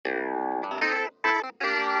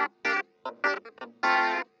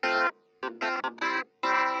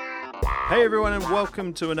Hey everyone, and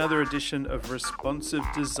welcome to another edition of Responsive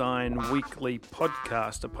Design Weekly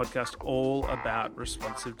Podcast, a podcast all about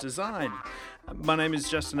responsive design. My name is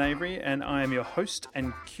Justin Avery, and I am your host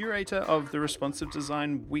and curator of the Responsive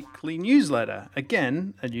Design Weekly newsletter.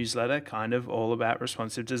 Again, a newsletter kind of all about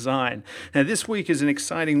responsive design. Now, this week is an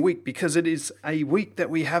exciting week because it is a week that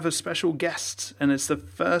we have a special guest, and it's the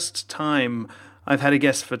first time I've had a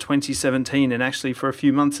guest for 2017 and actually for a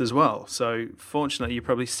few months as well. So fortunately, you're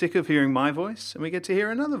probably sick of hearing my voice, and we get to hear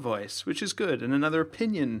another voice, which is good, and another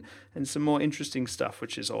opinion and some more interesting stuff,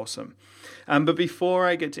 which is awesome. But before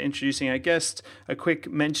I get to introducing our guest, a quick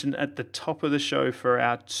mention at the top of the show for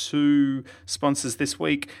our two sponsors this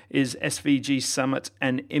week is SVG Summit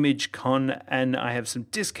and ImageCon, and I have some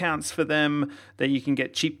discounts for them that you can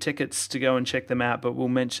get cheap tickets to go and check them out, but we'll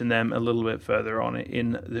mention them a little bit further on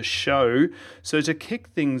in the show. So to kick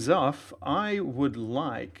things off, I would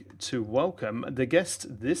like to welcome the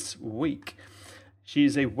guest this week. She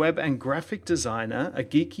is a web and graphic designer, a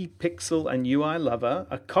geeky pixel and UI lover,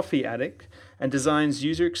 a coffee addict, and designs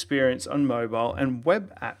user experience on mobile and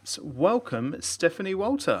web apps. Welcome, Stephanie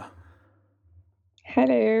Walter.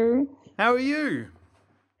 Hello. How are you?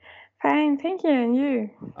 Fine, thank you. And you?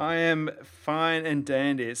 I am fine and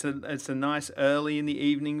dandy. It's a nice early in the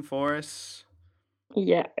evening for us.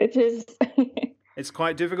 Yeah, it is. It's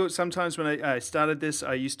quite difficult. Sometimes when I started this,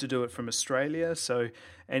 I used to do it from Australia. So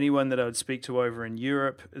anyone that I would speak to over in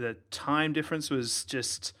Europe, the time difference was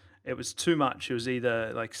just, it was too much. It was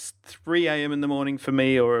either like 3 a.m. in the morning for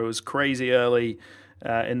me, or it was crazy early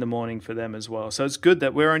in the morning for them as well. So it's good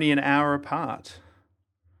that we're only an hour apart.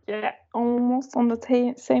 Yeah, almost on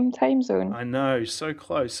the same time zone. I know, so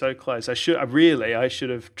close, so close. I should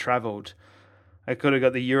have traveled. I could have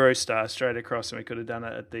got the Eurostar straight across, and we could have done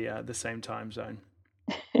it at the same time zone.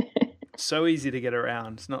 So easy to get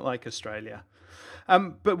around. It's not like Australia.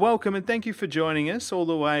 But welcome, and thank you for joining us all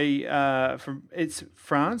the way from. It's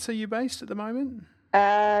France. Are you based at the moment?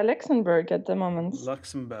 Luxembourg at the moment.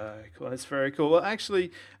 Luxembourg. Well, that's very cool. Well,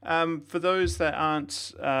 actually, for those that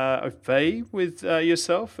aren't au fait with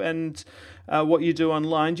yourself and what you do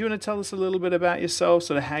online, do you want to tell us a little bit about yourself,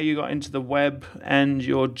 sort of how you got into the web and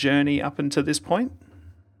your journey up until this point?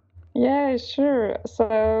 Yeah, sure.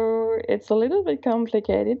 So it's a little bit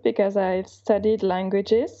complicated because I've studied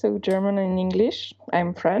languages, so German and English.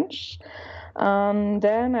 I'm French.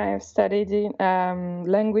 Then I've studied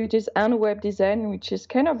languages and web design, which is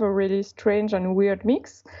kind of a really strange and weird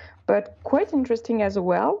mix, but quite interesting as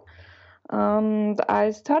well.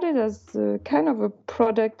 I started as kind of a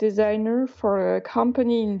product designer for a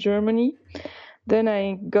company in Germany. Then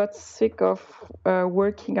I got sick of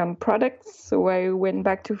working on products, so I went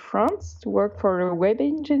back to France to work for a web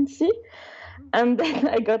agency. And then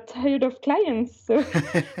I got tired of clients, so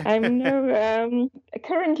I'm now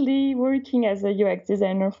currently working as a UX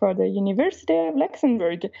designer for the University of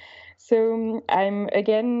Luxembourg. So I'm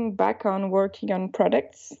again back on working on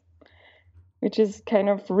products, which is kind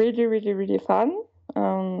of really, really, really fun.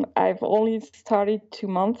 I've only started 2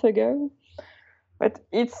 months ago, but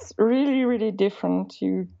it's really, really different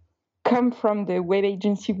to come from the web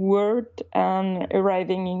agency world and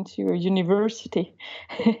arriving into a university.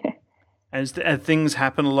 And things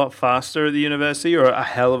happen a lot faster at the university, or a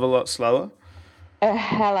hell of a lot slower? A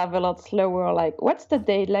hell of a lot slower. Like, what's the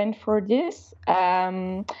deadline for this?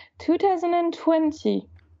 2020.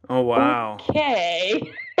 Oh, wow. Okay.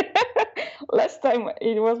 Last time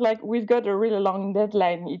it was like, we've got a really long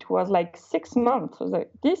deadline. It was like 6 months. I was like,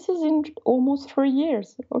 this is in almost 3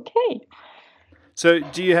 years. Okay. So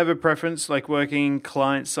do you have a preference, like working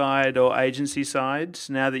client side or agency side,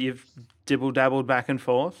 now that you've dibble-dabbled back and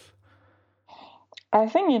forth? I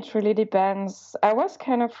think it really depends. I was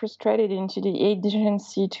kind of frustrated into the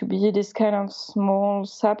agency to be this kind of small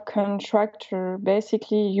subcontractor.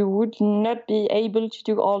 Basically, you would not be able to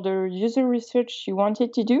do all the user research you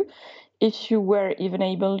wanted to do if you were even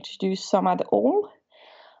able to do some at all.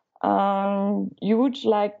 You would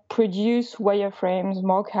like produce wireframes,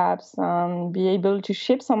 mockups, and be able to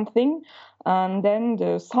ship something. And then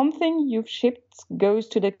the something you've shipped goes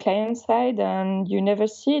to the client side and you never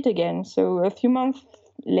see it again. So a few months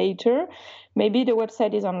later, maybe the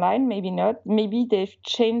website is online, maybe not. Maybe they've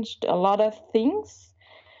changed a lot of things.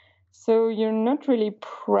 So you're not really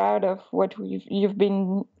proud of what you've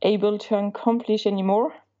been able to accomplish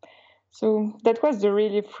anymore. So that was the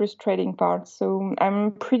really frustrating part. So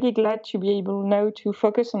I'm pretty glad to be able now to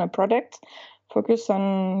focus on a product, focus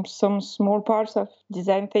on some small parts of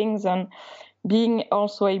design things, and being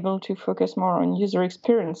also able to focus more on user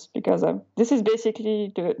experience, because this is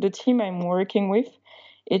basically the team I'm working with.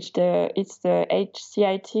 It's the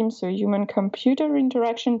HCI team, so human computer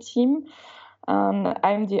interaction team. And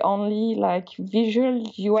I'm the only like visual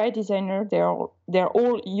UI designer. They're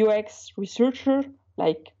all UX researcher,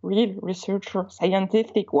 like real researcher,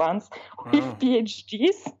 scientific ones with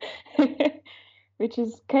PhDs, which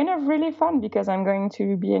is kind of really fun because I'm going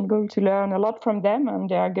to be able to learn a lot from them, and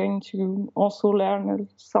they are going to also learn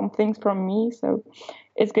some things from me. So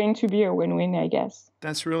it's going to be a win-win, I guess.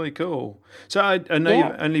 That's really cool. So I know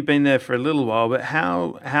you've only been there for a little while, but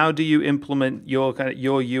how do you implement your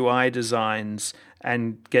UI designs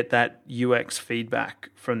and get that UX feedback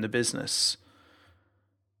from the business?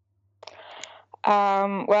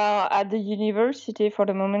 Well, at the university for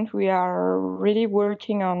the moment, we are really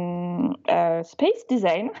working on space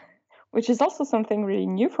design, which is also something really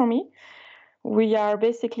new for me. We are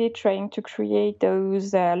basically trying to create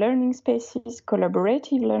those learning spaces,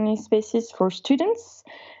 collaborative learning spaces for students.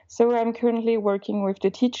 So I'm currently working with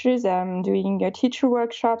the teachers. I'm doing teacher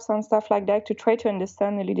workshops and stuff like that to try to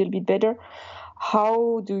understand a little bit better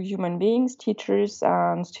how do human beings, teachers,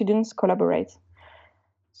 and students collaborate.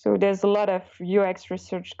 So there's a lot of UX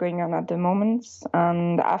research going on at the moment.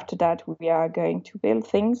 And after that, we are going to build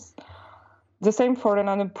things. The same for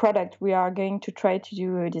another product. We are going to try to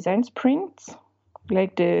do a design sprint,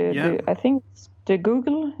 like I think the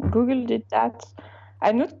Google did that.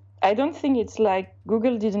 I don't think it's like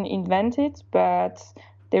Google didn't invent it, but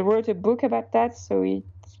they wrote a book about that, so it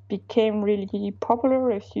became really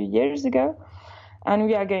popular a few years ago. And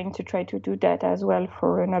we are going to try to do that as well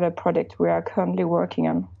for another product we are currently working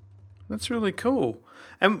on. That's really cool.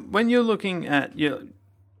 And when you're looking at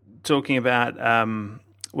talking about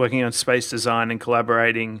working on space design and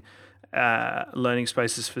collaborating, learning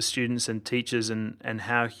spaces for students and teachers and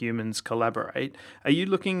how humans collaborate, are you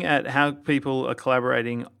looking at how people are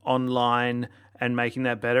collaborating online and making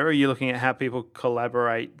that better? Or are you looking at how people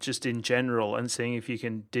collaborate just in general and seeing if you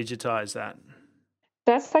can digitize that?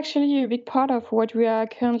 That's actually a big part of what we are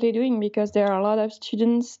currently doing because there are a lot of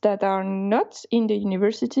students that are not in the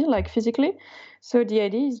university, like physically. So the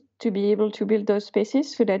idea is to be able to build those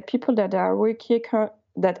spaces so that people that are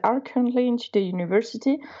currently into the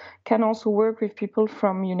university can also work with people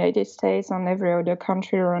from United States and every other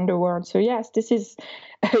country around the world. So yes, this is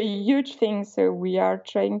a huge thing. So we are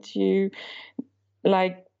trying to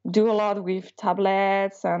do a lot with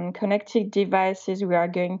tablets and connected devices. We are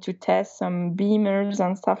going to test some beamers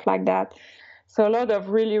and stuff like that. So a lot of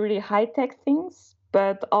really, really high-tech things,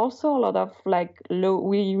 but also a lot of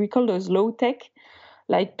we call those low-tech,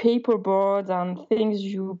 like paper boards and things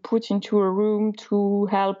you put into a room to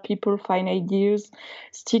help people find ideas,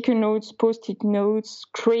 sticker notes, post-it notes,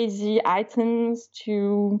 crazy items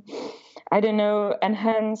to,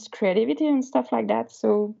 enhance creativity and stuff like that.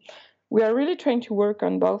 So we are really trying to work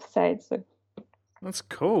on both sides. That's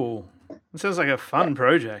cool. It sounds like a fun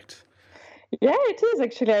project. Yeah, it is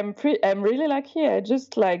actually. I'm really lucky. I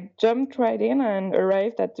just jumped right in and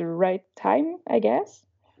arrived at the right time, I guess.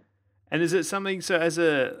 And is it something, so as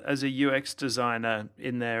a UX designer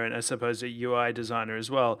in there, and I suppose a UI designer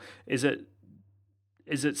as well, is it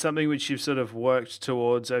something which you've sort of worked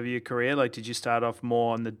towards over your career? Like, did you start off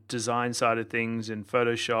more on the design side of things in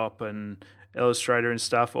Photoshop and Illustrator and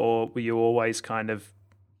stuff, or were you always kind of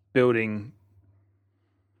building?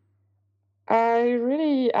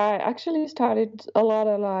 I actually started a lot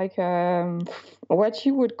of what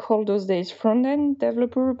you would call those days front-end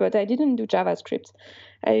developer, but I didn't do JavaScript.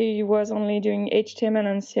 I was only doing HTML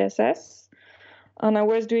and CSS, and I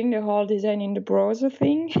was doing the whole design in the browser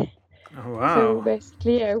thing. Oh, wow. So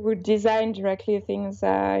basically, I would design directly things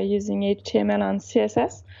using HTML and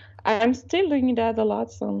CSS. I'm still doing that a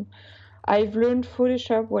lot. So I've learned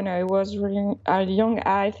Photoshop when I was really young.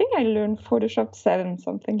 I think I learned Photoshop 7,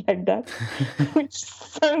 something like that, which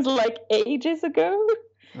sounds like ages ago,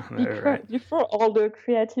 before all the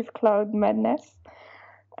Creative Cloud madness.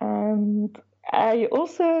 I've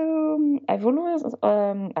also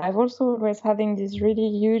always having this really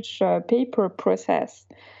huge paper process.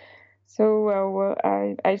 So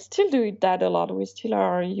I still do that a lot. We still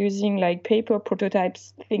are using paper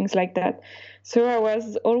prototypes, things like that. So I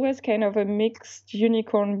was always kind of a mixed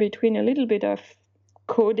unicorn between a little bit of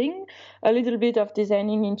coding, a little bit of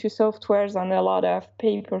designing into softwares, and a lot of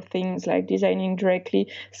paper things like designing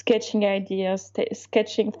directly, sketching ideas,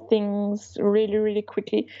 sketching things really, really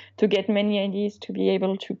quickly to get many ideas to be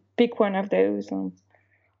able to pick one of those. And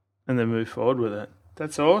then move forward with it.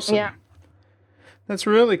 That's awesome. Yeah. That's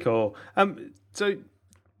really cool. So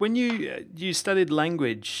when you studied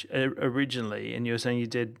language originally, and you were saying you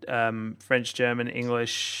did French, German,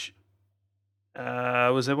 English,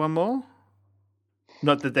 was there one more?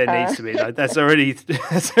 Not that there needs to be. That's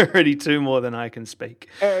already two more than I can speak.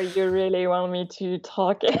 Oh, you really want me to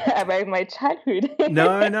talk about my childhood?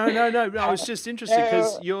 No. I was just interested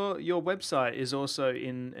because your website is also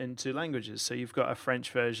in two languages. So you've got a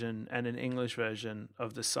French version and an English version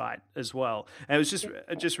of the site as well. And it was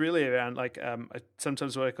just really around I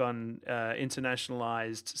sometimes work on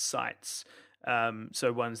internationalized sites.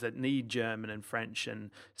 So ones that need German and French and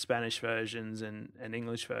Spanish versions and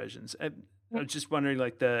English versions. I was just wondering,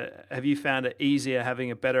 have you found it easier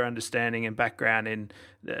having a better understanding and background in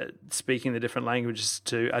speaking the different languages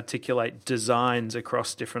to articulate designs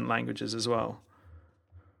across different languages as well?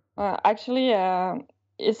 Actually,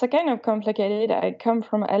 it's a kind of complicated. I come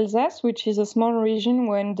from Alsace, which is a small region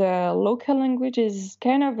when the local language is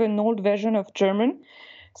kind of an old version of German.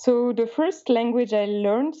 So the first language I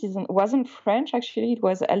learned wasn't French, actually, it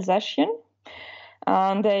was Alsatian.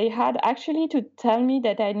 And they had actually to tell me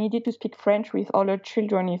that I needed to speak French with other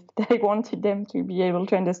children if they wanted them to be able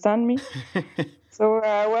to understand me. So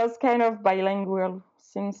I was kind of bilingual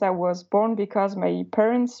since I was born because my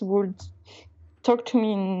parents would talk to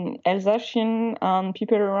me in Alsatian and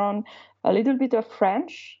people around a little bit of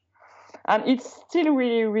French. And it's still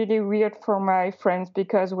really, really weird for my friends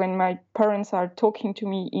because when my parents are talking to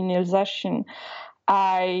me in Alsatian,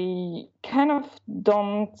 I kind of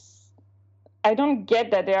I don't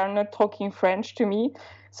get that they are not talking French to me.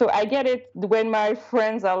 So I get it when my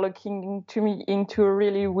friends are looking to me into a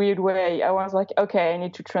really weird way. I was like, okay, I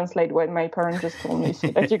need to translate what my parents just told me so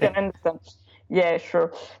that you can understand. Yeah,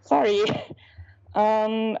 sure. Sorry.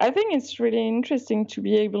 I think it's really interesting to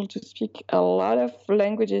be able to speak a lot of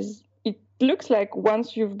languages. It looks like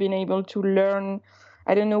once you've been able to learn,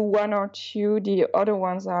 I don't know, one or two, the other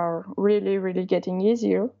ones are really, really getting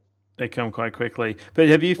easier. They come quite quickly. But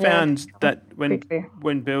have you found that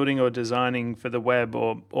when building or designing for the web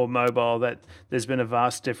or mobile that there's been a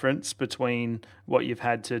vast difference between what you've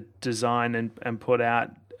had to design and put out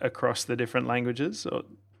across the different languages? Or?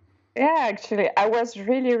 Yeah, actually, I was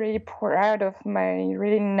really, really proud of my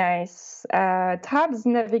really nice tabs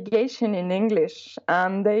navigation in English.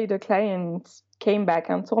 And the client came back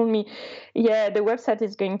and told me, yeah, the website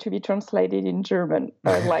is going to be translated in German.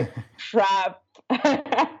 I was like, crap.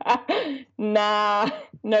 Nah,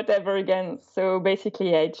 not ever again. So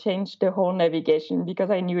basically, I changed the whole navigation because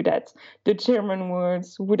I knew that the German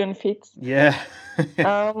words wouldn't fit. Yeah.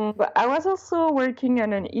 But I was also working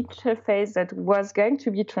on an interface that was going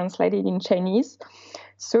to be translated in Chinese.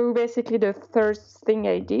 So basically, the first thing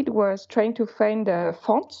I did was trying to find a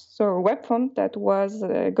font, so a web font that was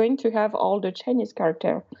going to have all the Chinese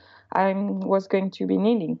character I was going to be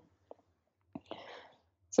needing.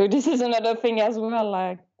 So this is another thing as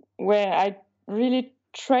well, where I really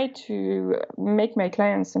try to make my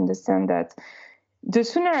clients understand that the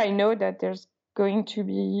sooner I know that there's going to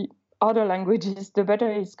be other languages, the better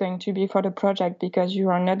it's going to be for the project because you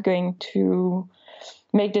are not going to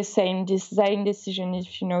make the same design decision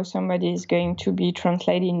if you know somebody is going to be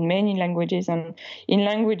translated in many languages and in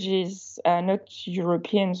languages not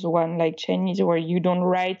Europeans one like Chinese where you don't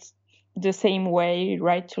write the same way,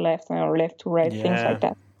 right to left or left to right, things like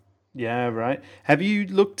that. Yeah, right. Have you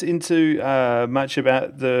looked into much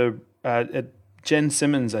about the Jen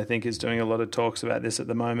Simmons, I think, is doing a lot of talks about this at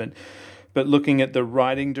the moment, but looking at the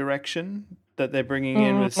writing direction that they're bringing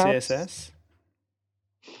in with CSS?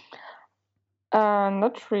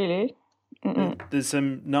 Not really. There's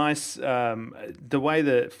some nice, the way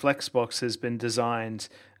that Flexbox has been designed,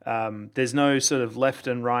 there's no sort of left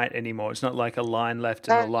and right anymore. It's not like a line left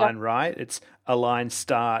and a line right. It's a line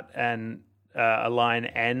start and a line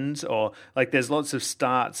ends, or like there's lots of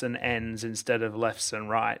starts and ends instead of lefts and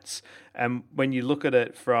rights. And when you look at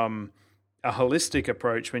it from a holistic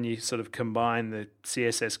approach, when you sort of combine the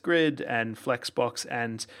CSS grid and Flexbox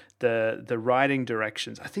and the writing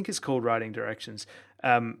directions, I think it's called writing directions,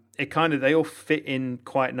 they all fit in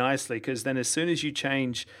quite nicely because then as soon as you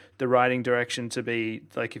change the writing direction to be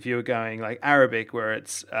like if you were going like Arabic where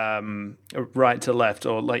it's right to left,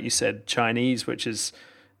 or like you said Chinese, which is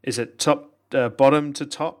it bottom to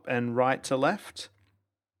top and right to left?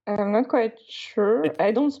 I'm not quite sure.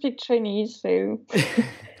 I don't speak Chinese, so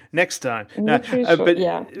next time.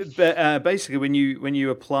 But basically, when you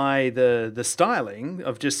apply the styling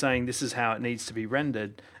of just saying this is how it needs to be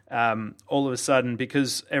rendered, all of a sudden,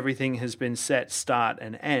 because everything has been set start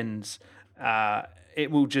and ends,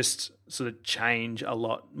 it will just sort of change a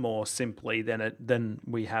lot more simply than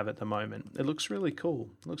we have at the moment. It looks really cool.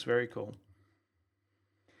 It looks very cool.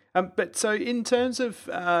 But so in terms of,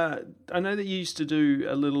 I know that you used to do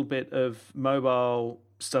a little bit of mobile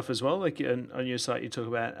stuff as well. Like on your site, you talk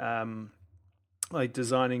about like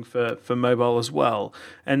designing for mobile as well.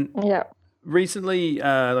 And Yeah. recently,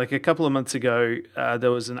 like a couple of months ago,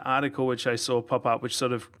 there was an article which I saw pop up, which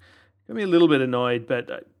sort of got me a little bit annoyed,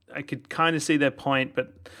 but I could kind of see their point,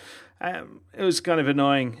 but it was kind of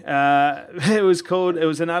annoying. It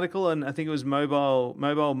was an article, and I think it was mobile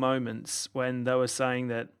moments, when they were saying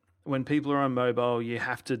that when people are on mobile, you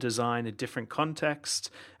have to design a different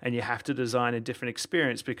context and you have to design a different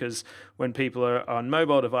experience, because when people are on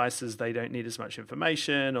mobile devices, they don't need as much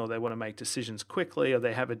information, or they want to make decisions quickly, or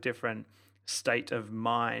they have a different state of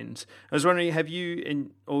mind. I was wondering, have you,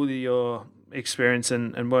 in all your experience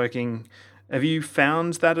and working, have you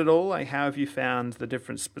found that at all? Like, how have you found the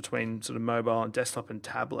difference between sort of mobile and desktop and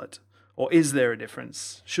tablet? Or is there a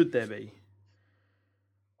difference? Should there be?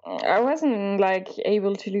 I wasn't like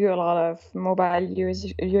able to do a lot of mobile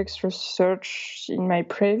UX research in my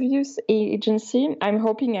previous agency. I'm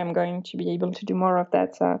hoping I'm going to be able to do more of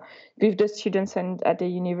that with the students and at the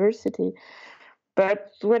university.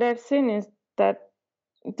 But what I've seen is that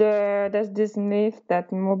there's this myth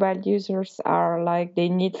that mobile users are like, they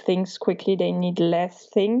need things quickly, they need less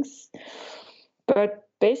things. But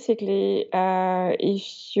basically,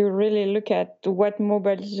 if you really look at what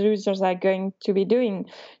mobile users are going to be doing,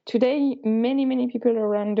 today, many people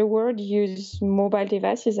around the world use mobile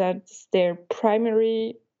devices as their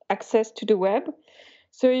primary access to the web.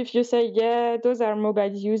 So if you say, yeah, those are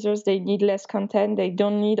mobile users, they need less content, they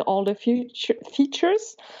don't need all the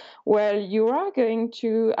features, well, you are going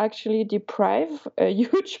to actually deprive a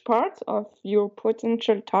huge part of your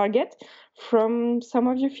potential target from some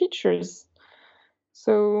of your features.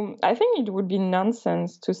 So I think it would be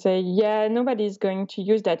nonsense to say, yeah, nobody's going to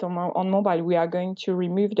use that on mobile. We are going to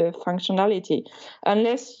remove the functionality,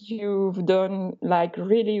 unless you've done like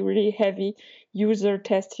really heavy user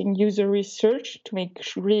testing, user research to make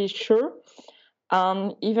really sure.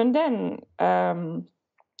 Even then,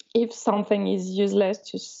 if something is useless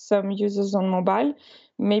to some users on mobile,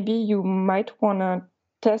 maybe you might want to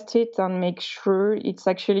test it and make sure it's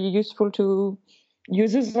actually useful to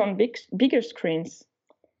users on bigger screens.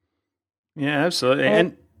 Yeah, absolutely.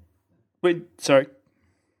 And wait, sorry.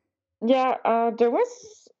 Yeah, there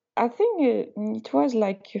was, I think it was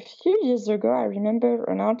like a few years ago, I remember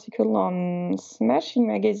an article on Smashing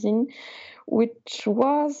Magazine, which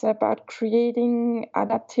was about creating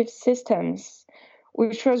adaptive systems,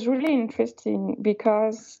 which was really interesting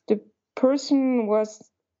because the person was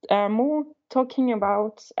more talking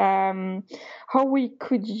about how we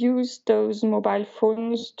could use those mobile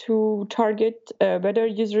phones to target a better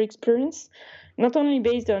user experience, not only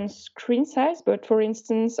based on screen size, but for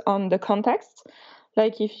instance, on the context.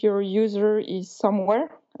 Like if your user is somewhere,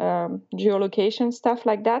 geolocation, stuff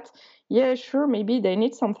like that, yeah, sure, maybe they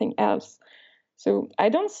need something else. So I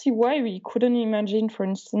don't see why we couldn't imagine, for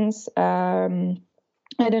instance,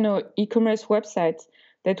 I don't know, e-commerce website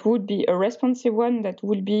that would be a responsive one that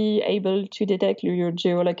would be able to detect your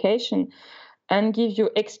geolocation and give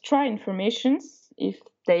you extra information if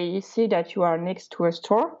they see that you are next to a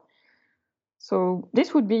store. So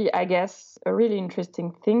this would be, I guess, a really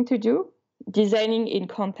interesting thing to do, designing in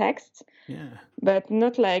context. Yeah. But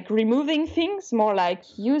not like removing things, more like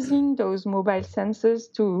using those mobile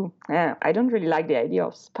sensors to, I don't really like the idea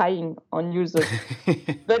of spying on users.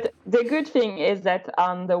 But the good thing is that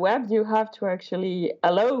on the web, you have to actually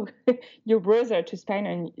allow your browser to spy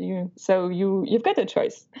on you. So you've got a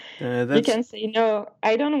choice. You can say, no,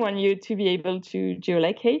 I don't want you to be able to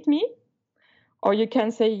geolocate me. Or you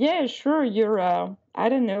can say, yeah, sure, you're, I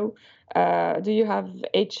don't know, do you have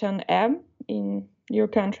H&M in your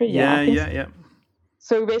country? Yeah.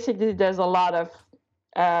 So basically, there's a lot of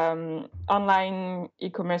online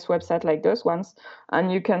e-commerce websites like those ones.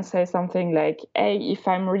 And you can say something like, hey, if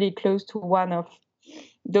I'm really close to one of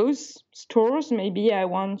those stores, maybe I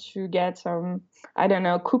want to get some, I don't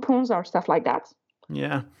know, coupons or stuff like that.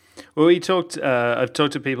 Yeah. Well, I've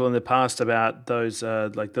talked to people in the past about those,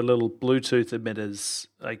 like the little Bluetooth emitters,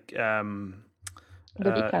 like the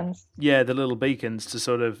beacons. Yeah, the little beacons to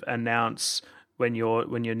sort of announce when you're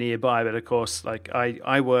nearby. But of course, like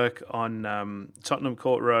I work on Tottenham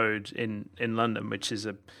Court Road in London, which is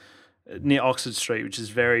near Oxford Street, which is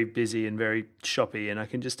very busy and very shoppy. And I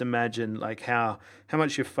can just imagine like how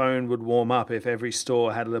much your phone would warm up if every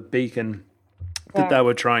store had a beacon that they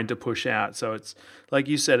were trying to push out. So it's like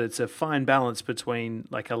you said, it's a fine balance between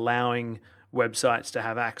like allowing websites to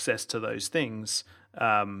have access to those things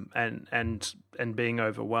and being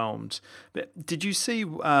overwhelmed. But did you see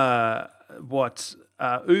what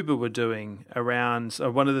Uber were doing around?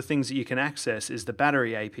 One of the things that you can access is the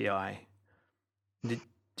battery API. Did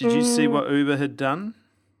you see what Uber had done?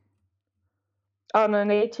 On a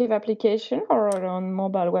native application or on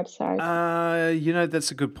mobile website?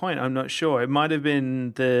 That's a good point. I'm not sure. It might have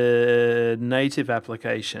been the native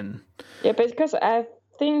application. Yeah, because I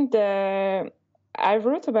think I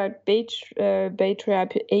wrote about Battery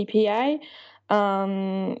API.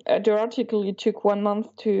 The article, it took 1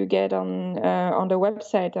 month to get on the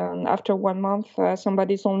website, and after 1 month,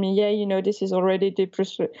 somebody told me, "Yeah, this is already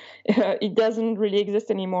it doesn't really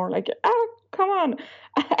exist anymore." Like, come on!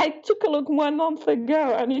 I took a look 1 month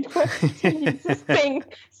ago, and it was still existing.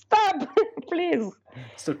 Stop, please.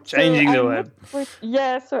 Stop changing the web.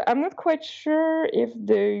 So I'm not quite sure if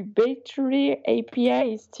the Battery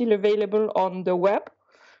API is still available on the web.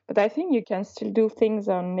 But I think you can still do things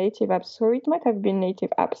on native apps, so it might have been native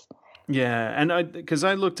apps. Yeah, and because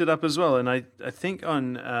I looked it up as well, and I think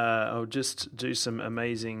on I'll just do some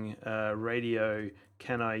amazing radio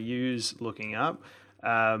can I use looking up.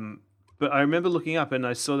 But I remember looking up and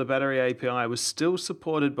I saw the Battery API was still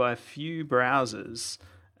supported by a few browsers,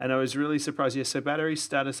 and I was really surprised. Yes, so Battery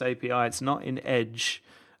Status API, it's not in Edge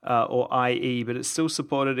or IE, but it's still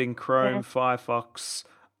supported in Chrome, Firefox,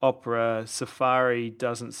 Opera. Safari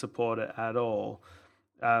doesn't support it at all.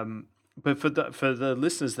 But for the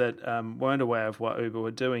listeners that weren't aware of what Uber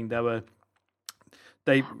were doing, they was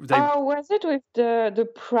it with the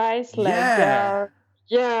price? Yeah,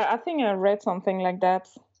 I think I read something like that.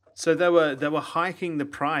 So they were hiking the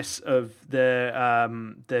price of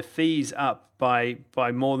their fees up by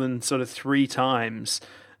more than sort of 3 times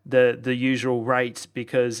the usual rate,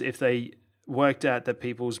 because if they worked out that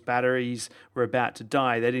people's batteries were about to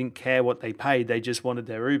die, they didn't care what they paid, they just wanted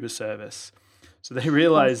their Uber service. So they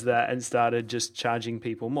realized that and started just charging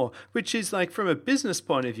people more, which is, like, from a business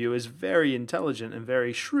point of view, is very intelligent and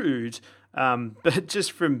very shrewd, but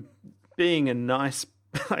just from being a nice,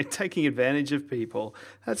 like, taking advantage of people,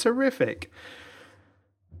 that's horrific.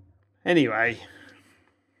 Anyway,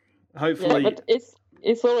 hopefully... Yeah, but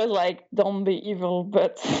it's always like, don't be evil,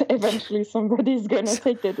 but eventually somebody's going to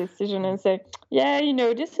take the decision and say, yeah,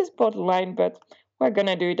 this is borderline, but we're going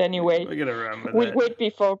to do it anyway. We're going to run with it.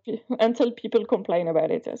 We'll wait until people complain about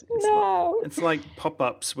it. It's like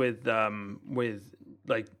pop-ups with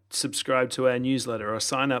like, subscribe to our newsletter or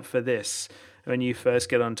sign up for this when you first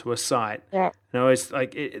get onto a site. Yeah. It's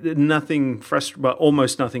like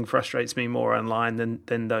almost nothing frustrates me more online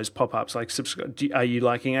than those pop-ups. Like, are you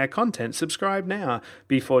liking our content? Subscribe now,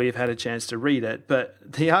 before you've had a chance to read it. But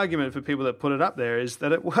the argument for people that put it up there is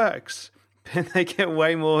that it works. And they get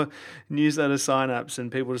way more newsletter sign-ups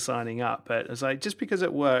and people signing up. But it's like, just because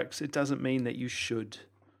it works, it doesn't mean that you should.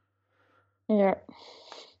 Yeah.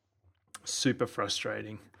 Super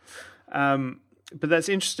frustrating. But that's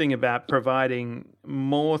interesting about providing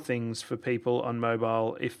more things for people on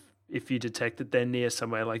mobile if you detect that they're near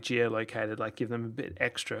somewhere, like geolocated, like give them a bit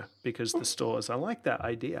extra because the stores. I like that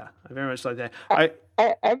idea. I very much like that. I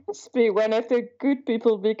must be one of the good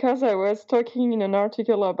people, because I was talking in an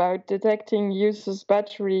article about detecting users'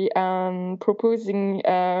 battery and proposing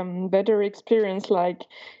better experience, like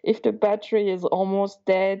if the battery is almost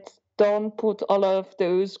dead, don't put all of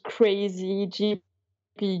those crazy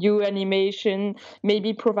GPU animation,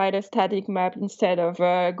 maybe provide a static map instead of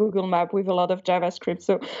a Google map with a lot of JavaScript.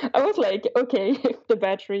 So I was like, okay, if the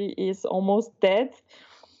battery is almost dead,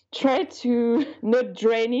 try to not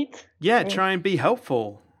drain it. Yeah, try and be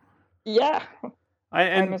helpful. Yeah.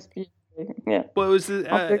 I must be, yeah. Well, it was on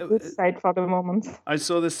the good side for the moment. I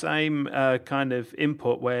saw the same kind of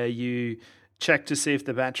input where you check to see if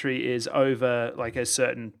the battery is over, like, a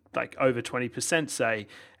certain, like, over 20%, say,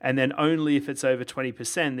 and then only if it's over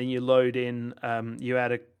 20%, then you load in, you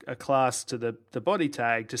add a class to the body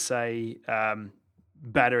tag to say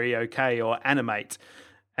battery okay or animate.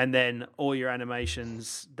 And then all your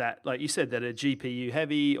animations that, like you said, that are GPU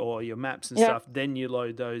heavy, or your maps and stuff, then you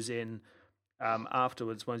load those in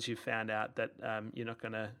afterwards once you've found out that you're not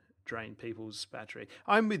going to drain people's battery.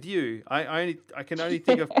 I'm with you. I can only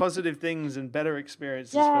think of positive things and better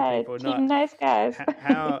experiences for people. Not nice guys.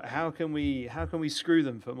 how can we screw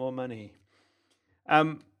them for more money?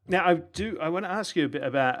 Now, I want to ask you a bit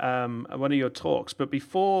about one of your talks, but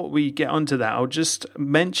before we get onto that, I'll just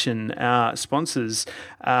mention our sponsors.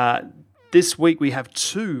 This week we have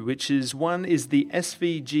 2, which is, one is the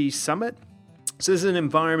SVG Summit. So this is an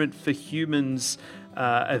Environment for Humans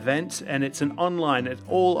event, and it's an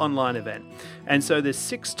all online event. And so there's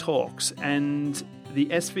 6 talks, and the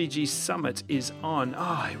SVG Summit is on,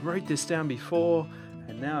 I wrote this down before,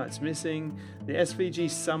 and now it's missing. The SVG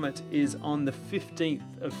Summit is on the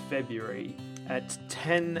 15th of February at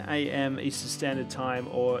 10 a.m. Eastern Standard Time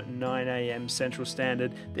or 9 a.m. Central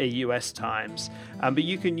Standard. They're US times. But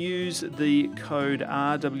you can use the code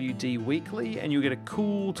RWD Weekly and you'll get a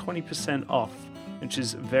cool 20% off, which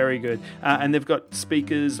is very good. And they've got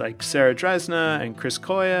speakers like Sarah Drasner and Chris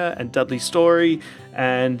Coyer and Dudley Story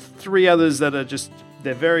and 3 others that are just,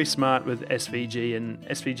 they're very smart with SVG, and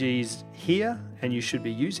SVG's here and you should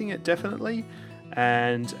be using it definitely.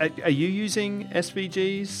 And are you using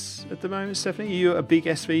SVGs at the moment, Stephanie? Are you a big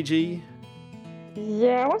SVG?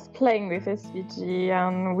 Yeah, I was playing with SVG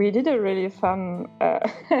and we did a really fun,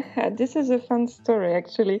 this is a fun story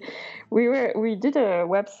actually. We did a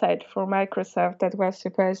website for Microsoft that was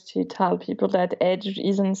supposed to tell people that Edge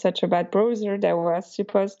isn't such a bad browser, that was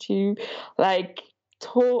supposed to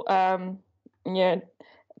talk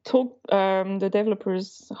the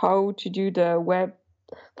developers how to do the web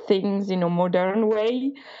things in a modern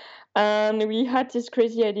way. And we had this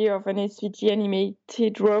crazy idea of an SVG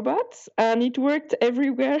animated robot, and it worked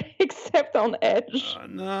everywhere except on Edge. Oh,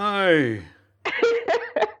 no.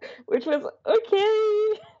 Which was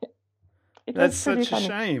okay. That's such a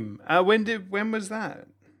shame. When was that?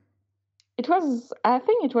 I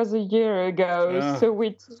think it was a year ago. Oh. So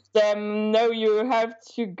we told them, no, you have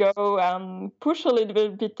to go and push a little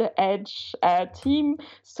bit the Edge team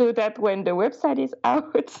so that when the website is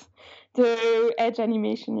out, the Edge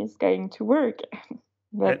animation is going to work.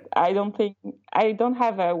 But I don't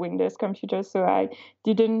have a Windows computer, so I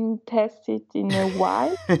didn't test it in a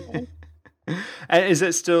while. Is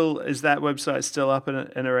that website still up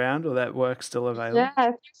and around, or that work still available? Yeah, I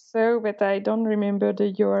think so, but I don't remember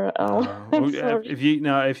the URL. Well,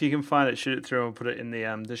 if you can find it, shoot it through and put it in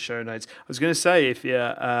the show notes. I was going to say, if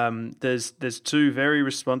there's 2 very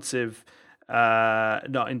responsive,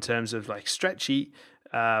 not in terms of like stretchy,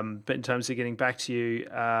 but in terms of getting back to you,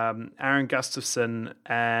 Aaron Gustafson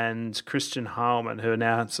and Christian Heilmann, who are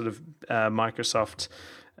now sort of Microsoft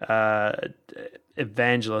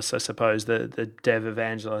evangelists, I suppose, the dev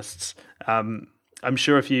evangelists. I'm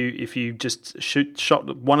sure if you just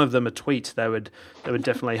shot one of them a tweet, they would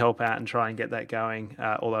definitely help out and try and get that going.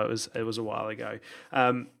 Although it was a while ago,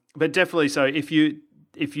 but definitely. So if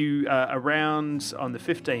you are around on the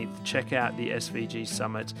 15th, check out the SVG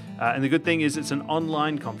Summit. And the good thing is it's an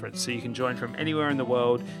online conference, so you can join from anywhere in the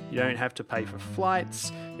world. You don't have to pay for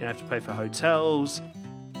flights. You don't have to pay for hotels.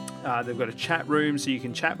 They've got a chat room, so you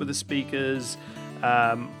can chat with the speakers.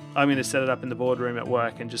 I'm going to set it up in the boardroom at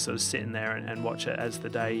work and just sort of sit in there and watch it as the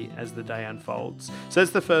day unfolds. So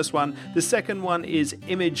that's the first one. The second one is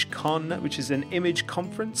ImageCon, which is an image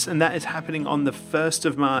conference, and that is happening on the 1st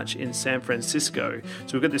of March in San Francisco.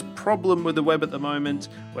 So we've got this problem with the web at the moment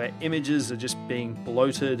where images are just being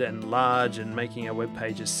bloated and large and making our web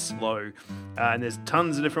pages slow. And there's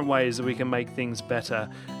tons of different ways that we can make things better,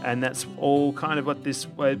 and that's all kind of what this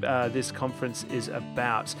conference is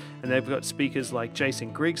about. And they've got speakers like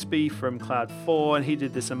Jason Grigsby from Cloud4, and he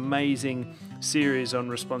did this amazing series on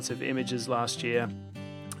responsive images last year.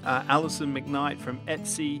 Alison McKnight from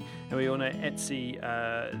Etsy, and we all know Etsy,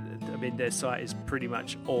 their site is pretty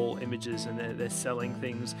much all images, and they're selling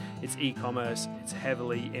things. It's e-commerce, it's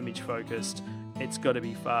heavily image focused. It's got to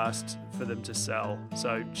be fast for them to sell.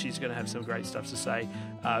 So she's going to have some great stuff to say.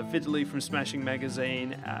 Vitaly from Smashing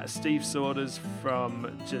Magazine, Steve Saunders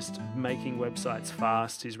from just making websites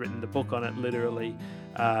fast. He's written the book on it, literally.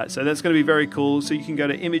 So that's going to be very cool. So you can go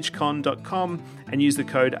to imagecon.com and use the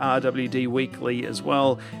code RWDweekly as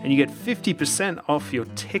well. And you get 50% off your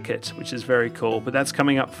ticket, which is very cool. But that's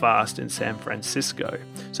coming up fast in San Francisco.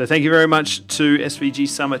 So thank you very much to SVG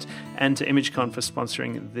Summit and to ImageCon for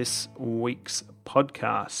sponsoring this week's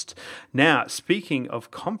podcast. Now, speaking of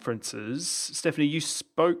conferences, Stephanie, you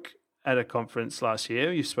spoke at a conference last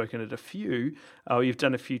year. You've spoken at a few. You've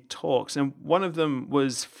done a few talks, and one of them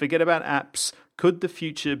was Forget About Apps. Could the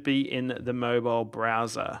future be in the mobile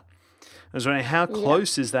browser? I was wondering, how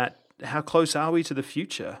close is that? How close are we to the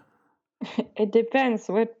future? It depends.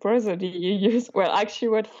 What browser do you use? Well, actually,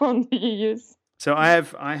 what phone do you use? So I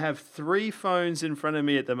have 3 phones in front of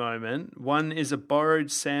me at the moment. One is a borrowed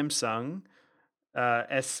Samsung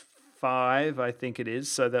S5, I think it is,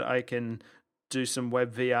 so that I can do some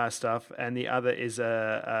web VR stuff, and the other is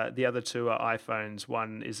the other 2 are iPhones.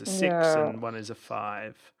 One is a 6 and one is a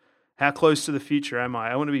 5. How close to the future am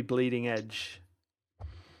I? I want to be bleeding edge.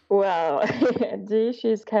 Well, the issue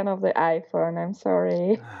is kind of the iPhone. I'm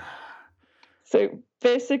sorry. So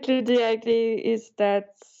basically, the idea is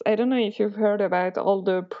that, I don't know if you've heard about all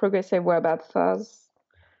the progressive web apps.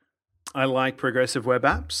 I like progressive web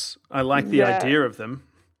apps. I like the idea of them.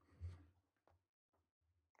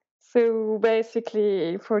 So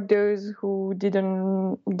basically, for those who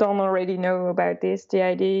don't already know about this, the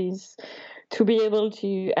idea is to be able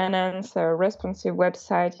to enhance a responsive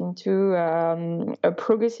website into a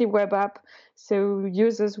progressive web app. So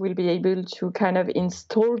users will be able to kind of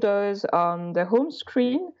install those on the home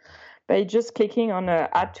screen by just clicking on a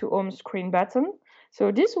Add to Home Screen button. So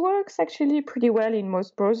this works actually pretty well in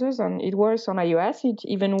most browsers, and it works on iOS. It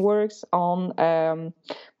even works on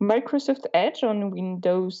Microsoft Edge on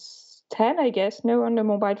Windows 10, I guess, now on the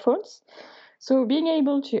mobile phones. So being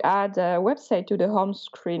able to add a website to the home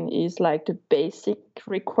screen is like the basic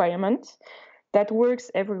requirement that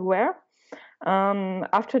works everywhere.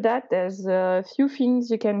 After that, there's a few things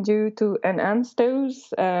you can do to enhance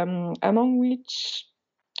those, among which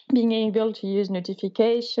being able to use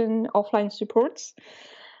notification, offline supports.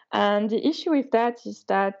 And the issue with that is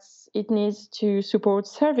that it needs to support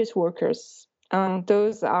service workers, and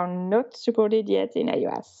those are not supported yet in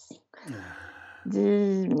iOS.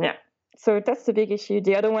 So that's the big issue.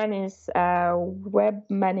 The other one is web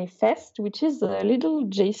manifest, which is a little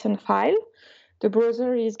JSON file. The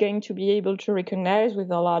browser is going to be able to recognize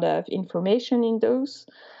with a lot of information in those.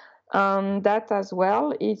 That as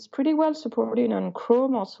well is pretty well supported on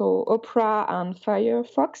Chrome, also Opera and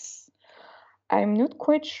Firefox. I'm not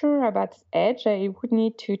quite sure about Edge. I would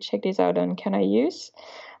need to check this out on Can I Use.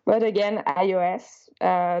 But again, iOS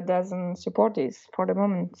doesn't support this for the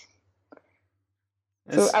moment.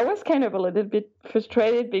 So I was kind of a little bit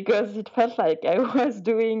frustrated because it felt like I was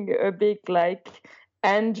doing a big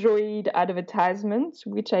Android advertisement,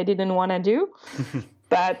 which I didn't want to do.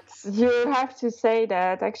 But you have to say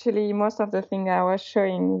that actually most of the things I was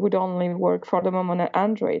showing would only work for the moment on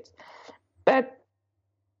Android. But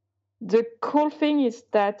the cool thing is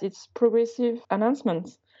that it's progressive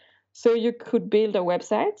enhancements. So you could build a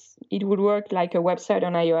website. It would work like a website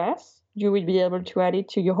on iOS. You will be able to add it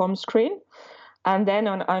to your home screen. And then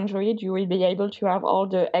on Android, you will be able to have all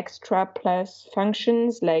the extra plus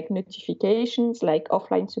functions like notifications, like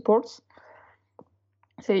offline supports.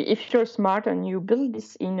 So if you're smart and you build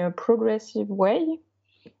this in a progressive way,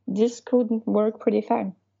 this could work pretty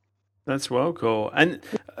fine. That's well cool. And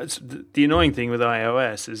the annoying thing with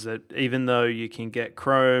iOS is that even though you can get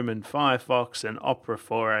Chrome and Firefox and Opera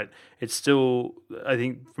for it, it's still, I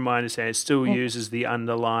think from my understanding, it still uses the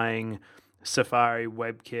underlying Safari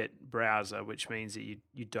WebKit browser, which means that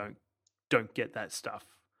you don't get that stuff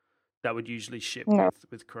that would usually ship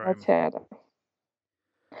with Chrome.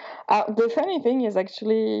 The funny thing is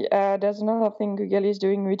actually there's another thing Google is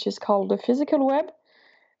doing, which is called the physical web.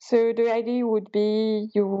 So the idea would be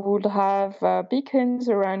you would have beacons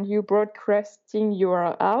around you broadcasting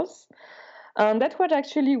URLs. That would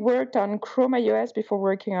actually work on Chrome iOS before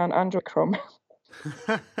working on Android Chrome.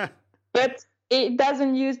 But it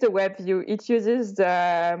doesn't use the web view. It uses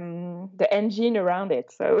the engine around it.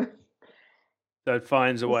 So it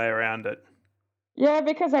finds a way around it. Yeah,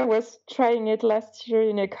 because I was trying it last year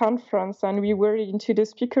in a conference, and we were into the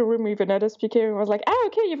speaker room with another speaker and was like,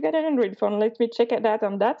 okay, you've got an Android phone. Let me check that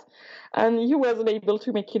on that. And he wasn't able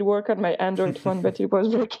to make it work on my Android phone, but it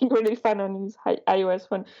was working really fine on his iOS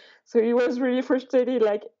phone. So he was really frustrated,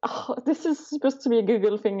 like, this is supposed to be a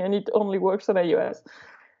Google thing, and it only works on iOS.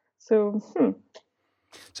 So,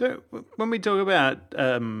 So when we talk about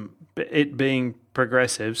it being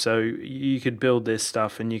progressive, so you could build this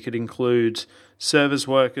stuff and you could include service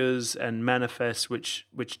workers and manifests, which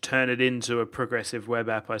turn it into a progressive web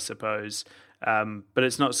app, I suppose. But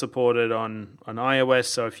it's not supported on iOS.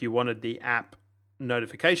 So if you wanted the app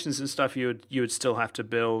notifications and stuff, you would still have to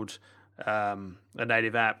build a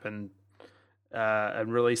native app and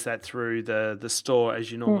release that through the store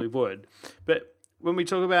as you normally would. But when we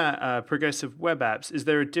talk about progressive web apps, is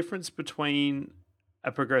there a difference between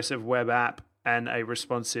a progressive web app and a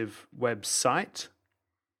responsive website?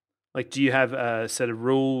 Like, do you have a set of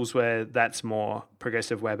rules where that's more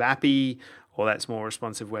progressive web appy or that's more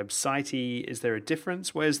responsive websitey? Is there a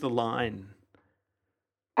difference? Where's the line?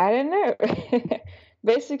 I don't know.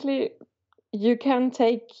 Basically, you can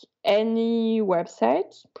take any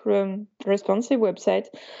website, responsive website,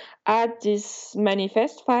 add this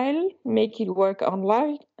manifest file, make it work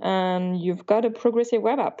online, and you've got a progressive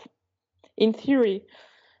web app, in theory.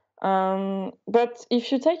 But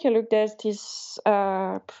if you take a look, there's this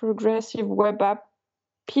progressive web app,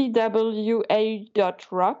 pwa.rocks,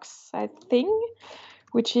 I think,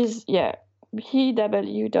 which is,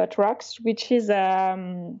 pw.rocks, which is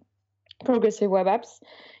progressive web apps.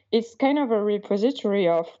 It's kind of a repository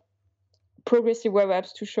of progressive web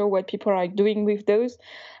apps to show what people are doing with those.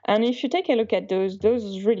 And if you take a look at those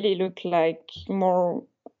really look like more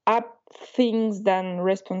app things than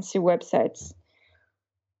responsive websites.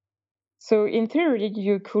 So in theory,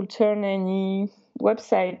 you could turn any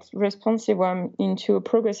website, responsive one, into a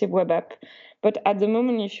progressive web app. But at the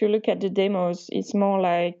moment, if you look at the demos, it's more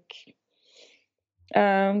like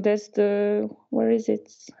there's where is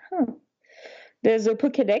it? There's a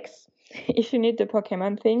Pokédex if you need the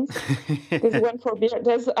Pokemon things. There's one for beer.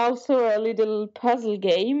 There's also a little puzzle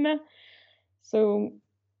game. So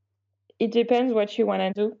it depends what you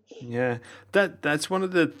want to do. Yeah, that's one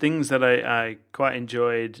of the things that I quite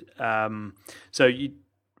enjoyed.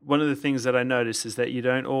 One of the things that I noticed is that you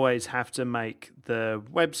don't always have to make the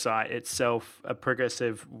website itself a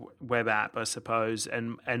progressive web app, I suppose,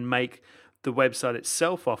 and make the website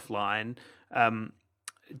itself offline.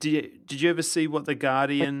 Did you ever see what the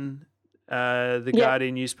Guardian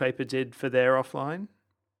Guardian newspaper did for their offline?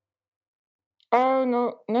 Oh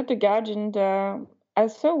no, not the Guardian. I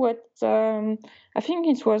saw what I think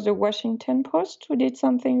it was the Washington Post who did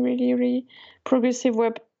something really, really progressive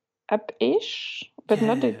web app-ish, but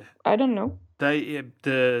not the. I don't know.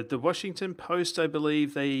 The Washington Post, I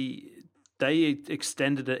believe they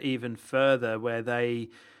extended it even further, where they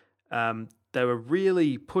were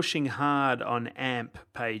really pushing hard on AMP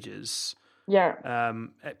pages. Yeah.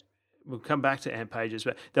 We'll come back to AMP pages,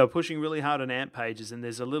 but they were pushing really hard on AMP pages, and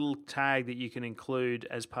there's a little tag that you can include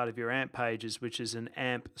as part of your AMP pages, which is an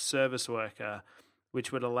AMP service worker,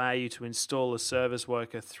 which would allow you to install a service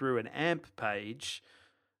worker through an AMP page,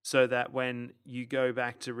 so that when you go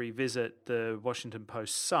back to revisit the Washington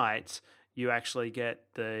Post site, you actually get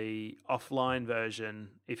the offline version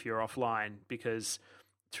if you're offline, because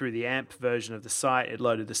through the AMP version of the site, it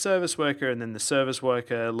loaded the service worker, and then the service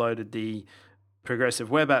worker loaded the progressive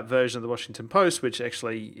web app version of the Washington Post, which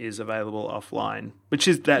actually is available offline, which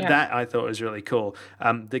is that I thought was really cool.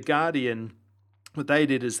 The Guardian, what they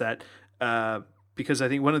did is that, because I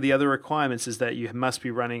think one of the other requirements is that you must be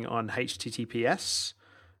running on HTTPS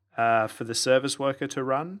for the service worker to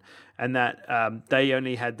run, and that they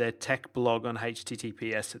only had their tech blog on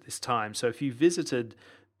HTTPS at this time. So if you visited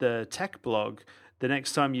the tech blog, the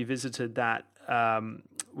next time you visited that,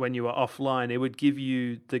 when you were offline, it would give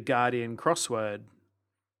you the Guardian crossword.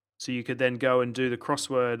 So you could then go and do the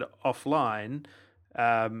crossword offline,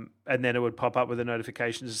 and then it would pop up with a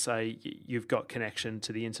notification to say, you've got connection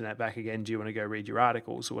to the internet back again. Do you want to go read your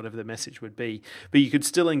articles, or whatever the message would be? But you could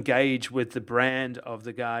still engage with the brand of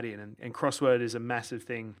the Guardian, and crossword is a massive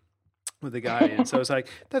thing with the Guardian. So it's like,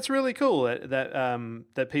 that's really cool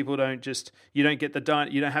that people don't you don't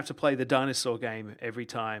have to play the dinosaur game every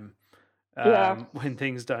time. When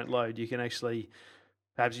things don't load, you can actually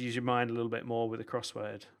perhaps use your mind a little bit more with a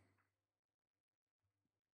crossword.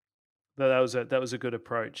 But that was a good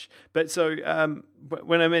approach. But so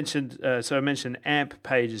when I mentioned AMP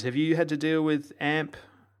pages, have you had to deal with AMP,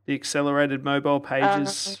 the accelerated mobile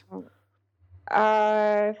pages?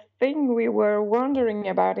 I think we were wondering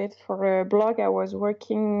about it for a blog I was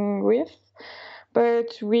working with,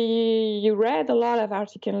 but we read a lot of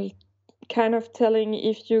articles kind of telling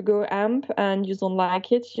if you go AMP and you don't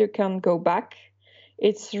like it, you can go back.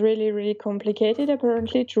 It's really, really complicated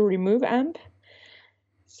apparently to remove AMP.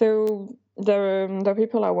 So the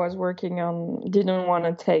people I was working on didn't want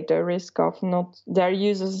to take the risk of their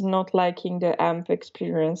users not liking the AMP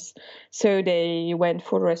experience. So they went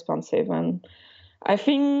full responsive. And I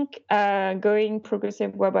think going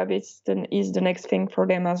progressive web app is the next thing for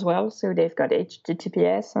them as well. So they've got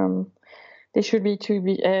HTTPS and they should be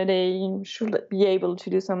able to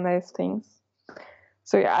do some nice things.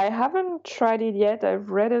 So I haven't tried it yet. I've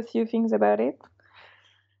read a few things about it.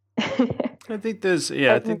 I think there's.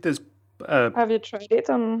 Have you tried it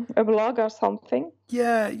on a blog or something?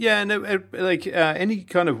 Yeah, and like any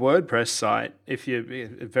kind of WordPress site, if you're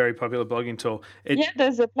a very popular blogging tool.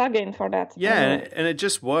 There's a plugin for that. Yeah, and it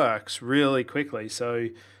just works really quickly. So,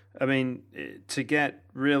 I mean, to get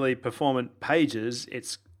really performant pages,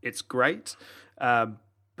 it's great,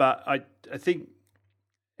 but I think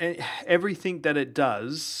everything that it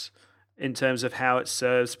does in terms of how it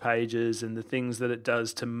serves pages and the things that it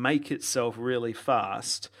does to make itself really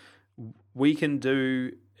fast, we can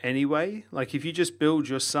do anyway. Like if you just build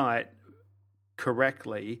your site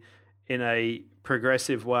correctly in a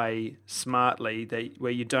progressive way, smartly,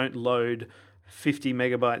 where you don't load 50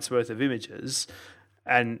 megabytes worth of images,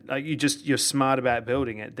 and like you're smart about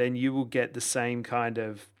building it, then you will get the same kind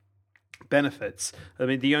of benefits. I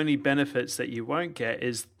mean, the only benefits that you won't get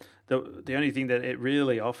is the only thing that it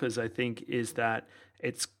really offers, I think, is that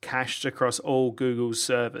it's cached across all Google's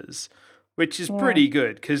servers, which is pretty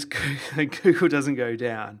good because Google doesn't go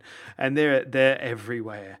down, and they're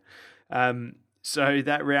everywhere. So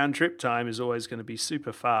that round trip time is always going to be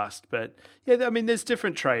super fast. But yeah, I mean, there's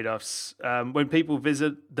different trade-offs. When people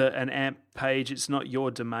visit an AMP page, it's not your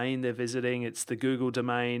domain they're visiting, it's the Google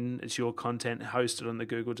domain, it's your content hosted on the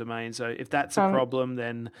Google domain. So if that's a problem,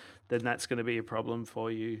 then that's going to be a problem for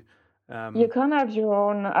you. You can have your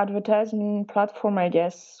own advertising platform, I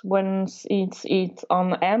guess. When it's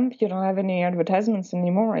on AMP, you don't have any advertisements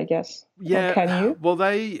anymore, I guess. Yeah. Or can you? Well,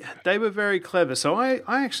 they were very clever. So I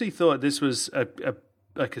actually thought this was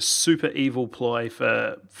like a super evil ploy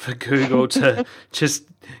for Google to just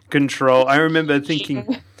control. I remember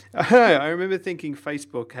thinking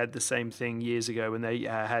Facebook had the same thing years ago when they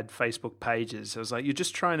had Facebook pages. I was like, you're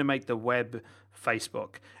just trying to make the web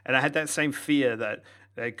Facebook. And I had that same fear that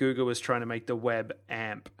Google was trying to make the web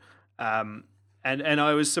AMP. And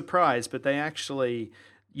I was surprised, but they actually,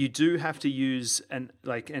 you do have to use an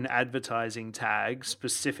advertising tag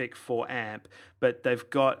specific for AMP, but they've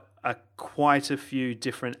got quite a few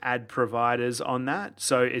different ad providers on that.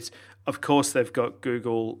 So it's, of course, they've got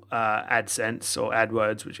Google AdSense or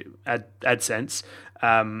AdWords, which AdSense,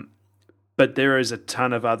 but there is a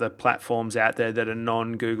ton of other platforms out there that are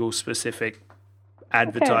non-Google specific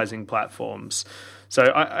advertising platforms.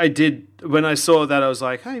 So I did, when I saw that, I was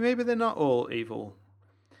like, hey, maybe they're not all evil.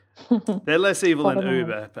 They're less evil than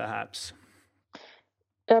Uber, perhaps.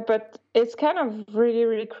 Yeah, but it's kind of really,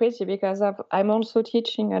 really crazy because I'm also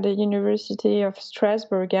teaching at the University of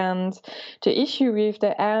Strasbourg, and the issue with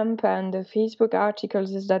the AMP and the Facebook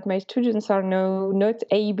articles is that my students are not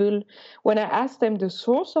able, when I ask them the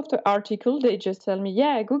source of the article, they just tell me,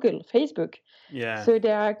 yeah, Google, Facebook. Yeah. So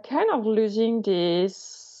they are kind of losing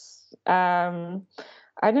this, I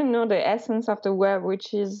don't know, the essence of the web,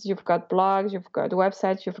 which is you've got blogs, you've got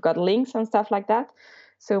websites, you've got links and stuff like that.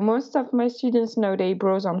 So most of my students know they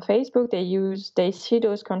browse on Facebook, they see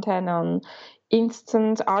those content on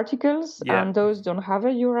instant articles, and those don't have a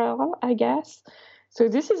URL, I guess. So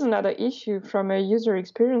this is another issue from a user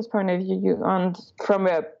experience point of view, and from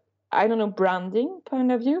a, I don't know, branding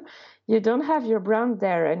point of view. You don't have your brand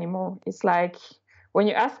there anymore. It's like when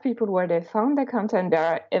you ask people where they found the content,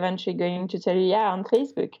 they're eventually going to tell you, yeah, on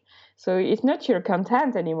Facebook. So it's not your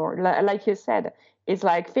content anymore. Like you said, it's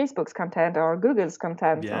like Facebook's content or Google's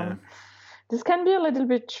content. Yeah. This can be a little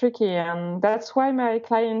bit tricky, and that's why my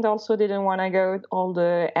client also didn't want to go with all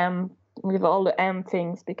the M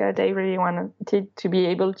things, because they really wanted to be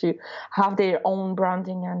able to have their own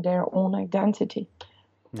branding and their own identity.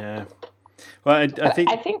 Yeah. Well, I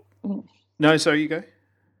think. No, sorry, you go.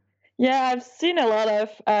 Yeah, I've seen a lot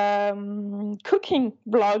of cooking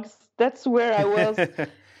blogs. That's where I was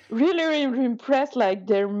really, really impressed. Like,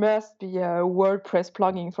 there must be a WordPress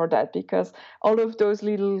plugin for that, because all of those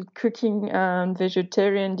little cooking and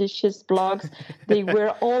vegetarian dishes blogs, they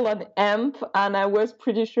were all on AMP, and I was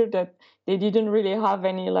pretty sure that they didn't really have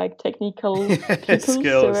any like technical people. Skills.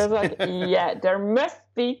 So I was like, yeah, there must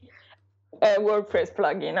be a WordPress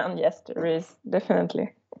plugin, and yes, there is,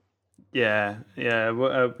 definitely. Yeah.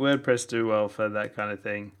 WordPress do well for that kind of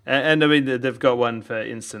thing, and I mean they've got one for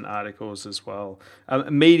instant articles as well.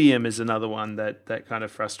 Medium is another one that kind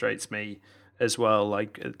of frustrates me as well.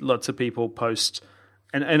 Like, lots of people post,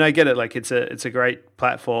 and I get it. Like, it's a great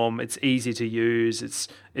platform. It's easy to use.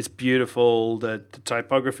 It's beautiful. The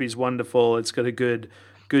typography is wonderful. It's got a good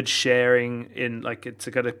sharing in, like, it's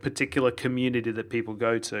got a particular community that people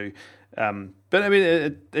go to. But I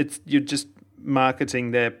mean, it's you're just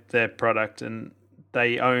marketing their product, and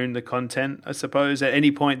they own the content, I suppose. At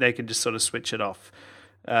any point they can just sort of switch it off.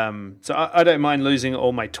 So I don't mind losing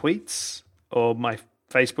all my tweets or my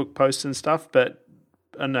Facebook posts and stuff, but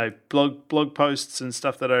I don't know, blog posts and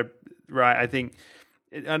stuff that are right, I think,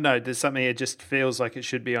 I don't know, there's something, it just feels like it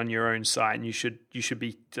should be on your own site, and you should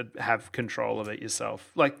be to have control of it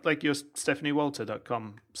yourself, like your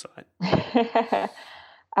stephaniewalter.com site.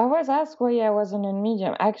 I was asked why I wasn't on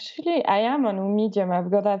Medium. Actually, I am on Medium. I've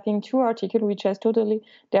got, I think, 2 articles, which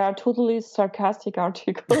they are totally sarcastic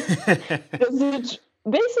articles.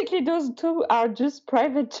 Basically, those 2 are just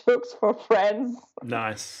private jokes for friends.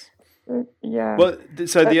 Nice. Yeah. Well,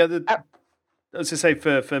 so the other, I was to say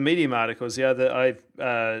for Medium articles, the other I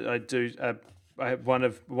have one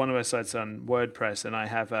of my sites on WordPress, and I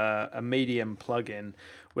have a Medium plugin,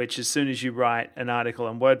 which as soon as you write an article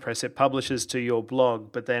on WordPress, it publishes to your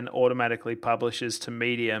blog, but then automatically publishes to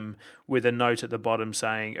Medium with a note at the bottom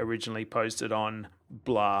saying originally posted on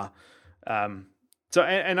blah. So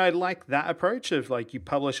I like that approach of, like, you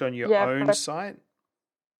publish on your own site.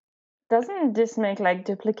 Doesn't this make like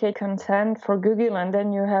duplicate content for Google, and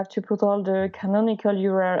then you have to put all the canonical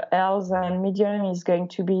URLs, and Medium is going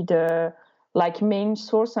to be the like main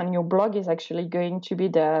source, and your blog is actually going to be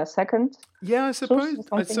the second Yeah, source or I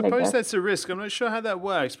something like suppose that. that's a risk. I'm not sure how that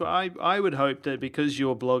works, but I would hope that because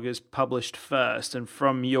your blog is published first, and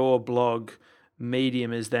from your blog,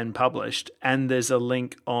 Medium is then published, and there's a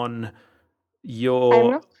link on your.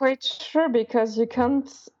 I'm not quite sure because you can't.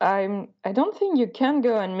 I don't think you can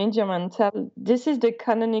go on Medium and tell this is the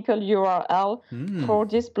canonical URL for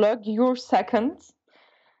this blog. Your second.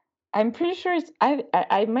 I'm pretty sure it's.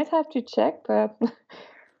 I might have to check, but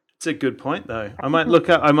It's a good point, though. I might look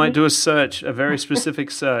up. I might do a search, a very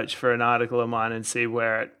specific search for an article of mine, and see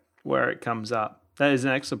where it comes up. That is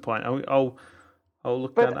an excellent point. I'll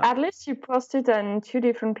look that up. But at least you posted on 2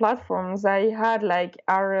 different platforms. I had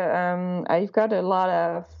I've got a lot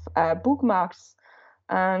of bookmarks,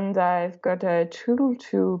 and I've got a tool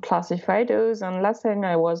to classify those. And last time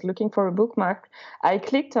I was looking for a bookmark, I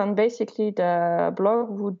clicked on basically the blog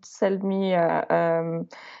would sell me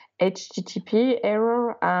HTTP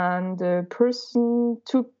error, and the person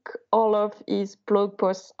took all of his blog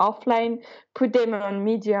posts offline, put them on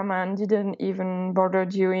Medium, and didn't even bother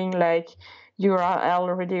doing like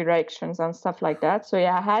URL redirections and stuff like that. So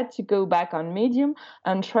yeah, I had to go back on Medium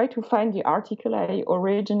and try to find the article I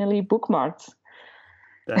originally bookmarked.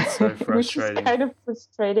 That's so frustrating. Which is kind of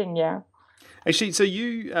frustrating, yeah. Actually, so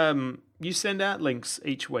you send out links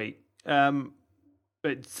each week.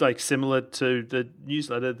 It's like similar to the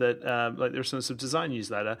newsletter that like the Responsive Design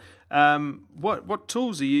newsletter. What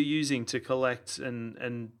tools are you using to collect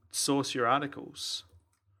and source your articles?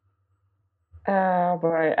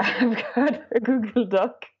 Boy, I've got a Google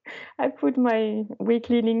Doc. I put my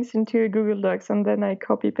weekly links into a Google Docs, and then I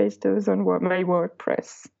copy paste those on my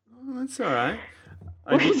WordPress. Oh, that's all right.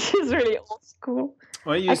 Which is really old school.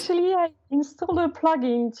 Actually, I installed a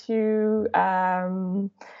plugin to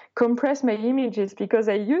compress my images, because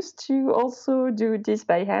I used to also do this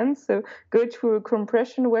by hand. So go to a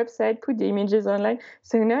compression website, put the images online.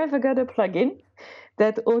 So now I've got a plugin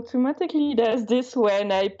that automatically does this.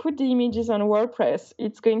 When I put the images on WordPress,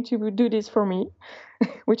 it's going to do this for me,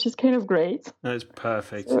 which is kind of great. That's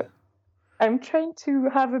perfect. So I'm trying to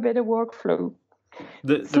have a better workflow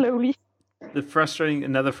slowly.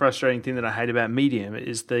 Another frustrating thing that I hate about Medium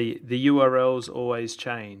is the URLs always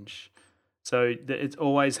change. So it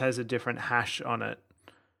always has a different hash on it.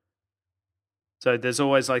 So there's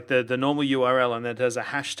always like the normal URL, and then there's a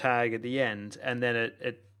hashtag at the end, and then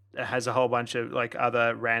it has a whole bunch of like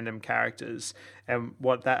other random characters. And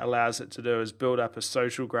what that allows it to do is build up a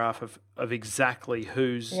social graph of exactly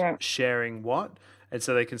who's sharing what. And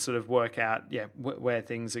so they can sort of work out where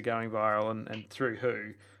things are going viral and through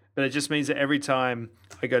who. But it just means that every time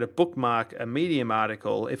I go to bookmark a Medium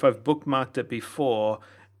article, if I've bookmarked it before,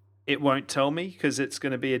 it won't tell me because it's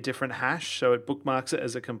going to be a different hash. So it bookmarks it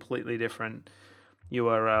as a completely different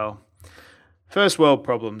URL. First world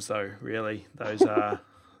problems, though, really. Those are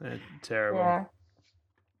terrible.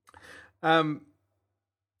 Yeah.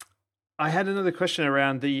 I had another question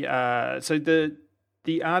around the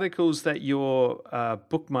articles that you're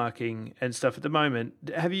bookmarking and stuff at the moment.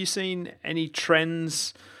 Have you seen any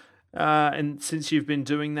trends? And since you've been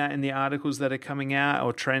doing that in the articles that are coming out,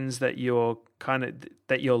 or trends that you're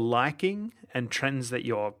liking, and trends that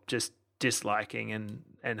you're just disliking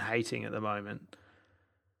and hating at the moment?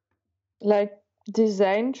 Like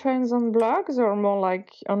design trends on blogs, or more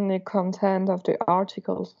like on the content of the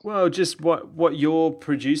articles? Well, just what you're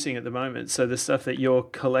producing at the moment. So the stuff that you're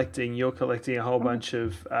collecting a whole bunch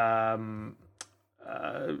of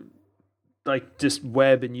like just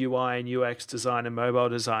web and UI and UX design and mobile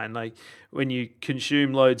design. Like when you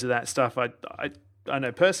consume loads of that stuff, I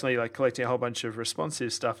know personally, like collecting a whole bunch of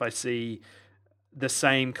responsive stuff, I see the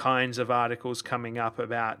same kinds of articles coming up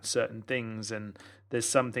about certain things, and there's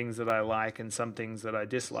some things that I like and some things that I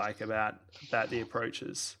dislike about the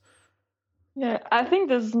approaches. Yeah, I think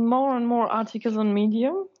there's more and more articles on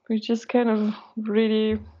Medium, which is kind of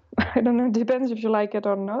really, I don't know, depends if you like it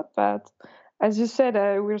or not, but as you said,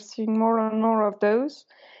 we're seeing more and more of those.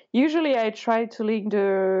 Usually I try to link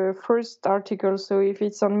the first article, so if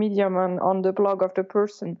it's on Medium and on the blog of the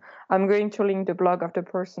person, I'm going to link the blog of the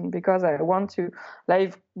person, because I want to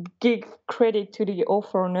give credit to the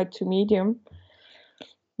author, not to Medium.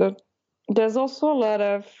 But there's also a lot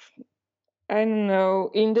of, I don't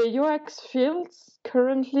know, in the UX fields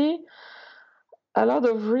currently, a lot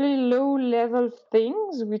of really low-level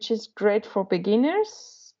things, which is great for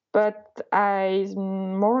beginners. But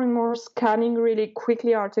I'm more and more scanning really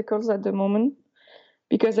quickly articles at the moment,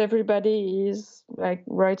 because everybody is like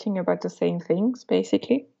writing about the same things,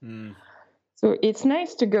 basically. So it's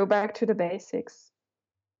nice to go back to the basics.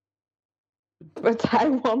 But I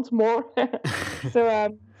want more.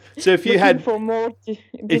 So So if you looking had for more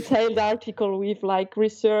detailed article with like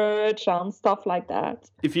research and stuff like that.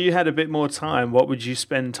 if you had a bit more time, what would you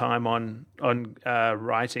spend time on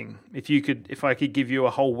writing? If I could give you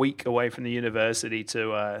a whole week away from the university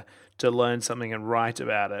to learn something and write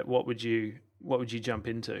about it, what would you jump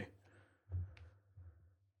into?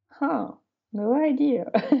 Huh, no idea.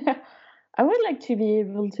 I would like to be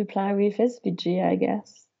able to play with SVG, I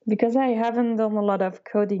guess, because I haven't done a lot of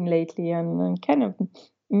coding lately and I'm kind of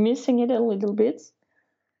missing it a little bit.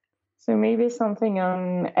 So maybe something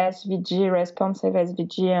on SVG, responsive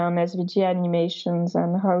SVG, and SVG animations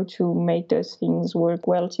and how to make those things work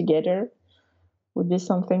well together would be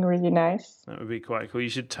something really nice. That would be quite cool. You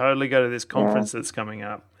should totally go to this conference that's coming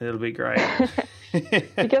up. It'll be great.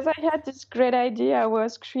 Because I had this great idea. I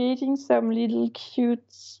was creating some little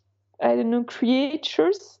cute, I don't know,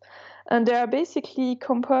 creatures. And they are basically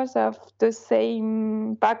composed of the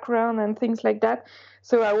same background and things like that.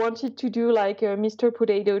 So I wanted to do like a Mr.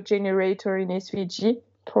 Potato generator in SVG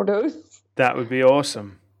for those. That would be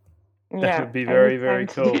awesome. That would be very, very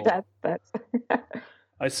cool. But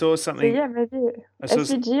I saw something. So yeah, maybe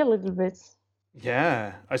SVG a little bit.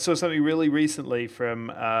 Yeah, I saw something really recently from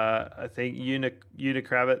I think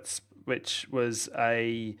Unicravitz, which was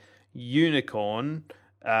a unicorn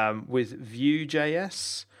with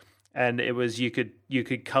Vue.js, and it was you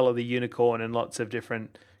could color the unicorn in lots of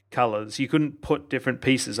different colors. You couldn't put different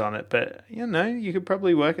pieces on it, but you could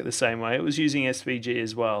probably work it the same way. It was using SVG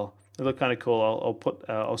as well. It looked kind of cool.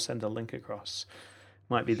 I'll send a link across.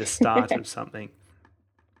 Might be the start of something.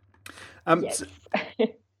 Yes.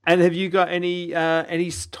 And have you got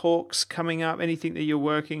any talks coming up? Anything that you're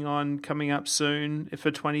working on coming up soon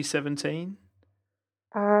for 2017?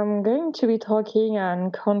 I'm going to be talking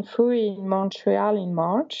on Confu in Montreal in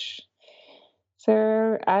March.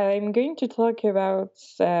 So I'm going to talk about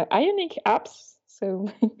Ionic apps.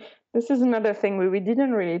 So this is another thing we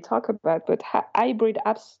didn't really talk about, but hybrid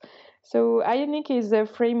apps. So Ionic is a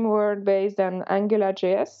framework based on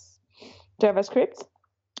AngularJS, JavaScript,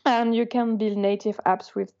 and you can build native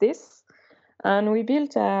apps with this. And we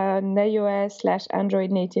built an iOS/Android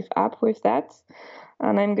native app with that.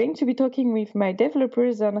 And I'm going to be talking with my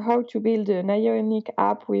developers on how to build an Ionic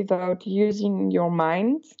app without using your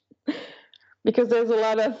mind. Because there's a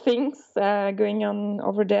lot of things going on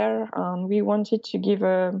over there, and we wanted to give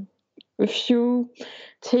a few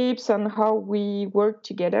tips on how we work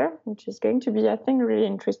together, which is going to be, I think, really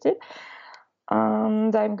interesting.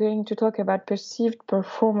 And I'm going to talk about perceived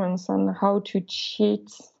performance and how to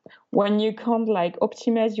cheat when you can't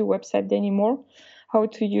optimize your website anymore, how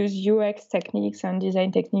to use UX techniques and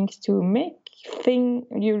design techniques to make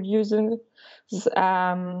your users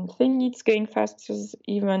think it's going faster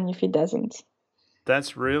even if it doesn't.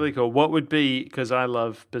 That's really cool. What would be, because I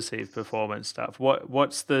love perceived performance stuff.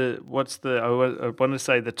 What's the I want to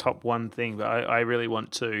say the top one thing, but I really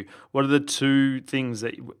want two. What are the two things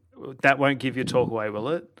that won't give your talk away, will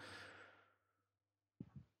it?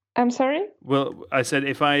 I'm sorry? Well, I said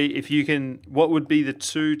if you can, what would be the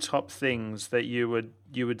two top things that you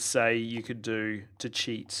would say you could do to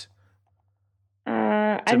cheat?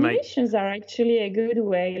 Animations are actually a good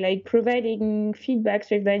way, providing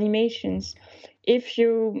feedbacks with the animations. I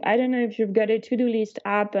don't know if you've got a to-do list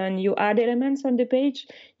app and you add elements on the page,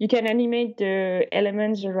 you can animate the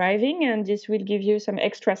elements arriving, and this will give you some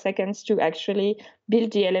extra seconds to actually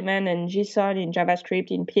build the element in JSON, in JavaScript,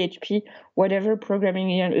 in PHP, whatever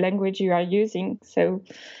programming language you are using. So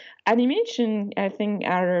animation, I think,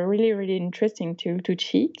 are really, really interesting to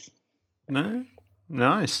cheat. No?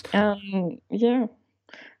 Nice. Yeah.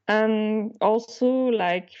 And also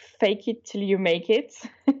fake it till you make it.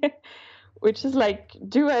 Which is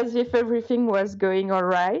do as if everything was going all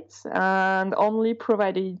right and only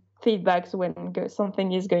provide feedbacks when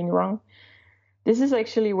something is going wrong. This is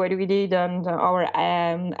actually what we did on our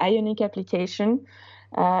Ionic application.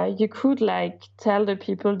 You could tell the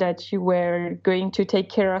people that you were going to take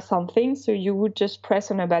care of something, so you would just press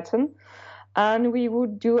on a button and we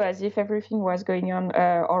would do as if everything was going on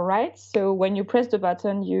all right. So when you press the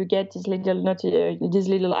button, you get these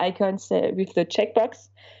little icons with the checkbox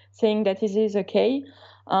saying that it is okay.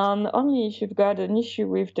 Only if you've got an issue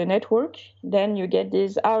with the network, then you get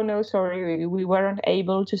this, oh no, sorry, we weren't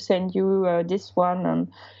able to send you this one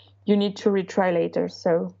and you need to retry later.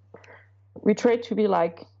 So we try to be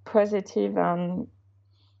positive and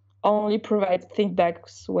only provide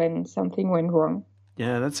feedbacks when something went wrong.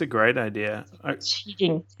 Yeah, that's a great idea.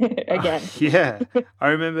 Cheating again. Yeah. I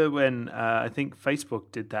remember when I think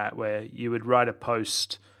Facebook did that, where you would write a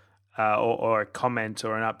post or a comment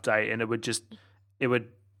or an update, and it would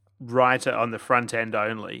write it on the front end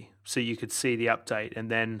only. so you could see the update,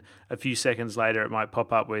 and then a few seconds later it might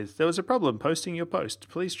pop up with, there was a problem posting your post,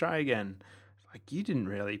 please try again. Like, you didn't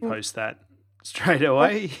really post that straight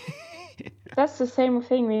away. That's the same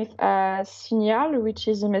thing with Signal, which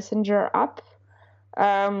is a messenger app.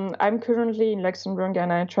 I'm currently in Luxembourg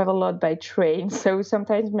and I travel a lot by train, so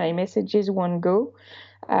sometimes my messages won't go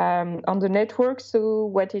on the network. So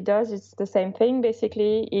what it does is the same thing.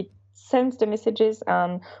 Basically, it sends the messages,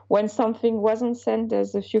 and when something wasn't sent,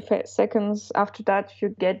 there's a few seconds after that you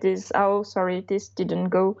get this, oh, sorry, this didn't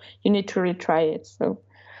go, you need to retry it. So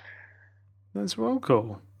that's well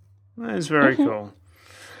cool. That is very cool.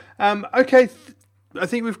 Okay, I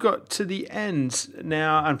think we've got to the end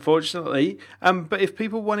now, unfortunately. But if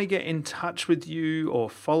people want to get in touch with you or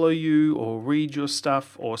follow you or read your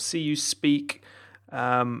stuff or see you speak,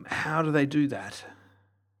 how do they do that?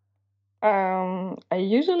 I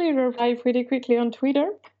usually reply pretty quickly on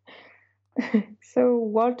Twitter. So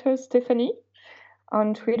Walter Stephanie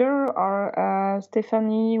on Twitter, or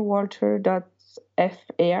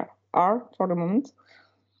stephaniewalter.fr for the moment,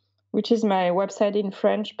 which is my website in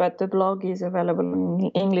French, but the blog is available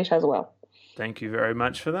in English as well. Thank you very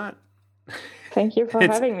much for that. Thank you for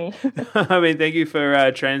having me. I mean, thank you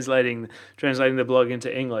for translating the blog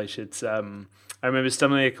into English. It's I remember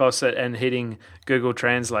stumbling across it and hitting Google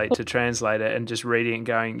Translate to translate it and just reading it and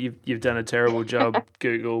going, you've done a terrible job,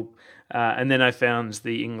 Google. And then I found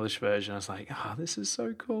the English version. I was like, this is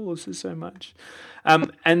so cool. This is so much.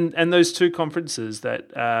 And those two conferences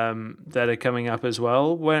that are coming up as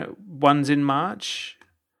well. One's in March.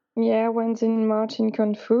 Yeah, one's in March in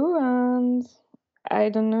Kung Fu, and I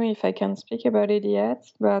don't know if I can speak about it yet,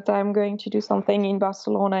 but I'm going to do something in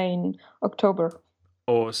Barcelona in October.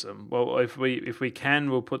 Awesome. Well, if we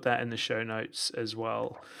can, we'll put that in the show notes as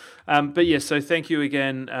well. But yes, so thank you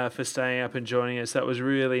again for staying up and joining us. That was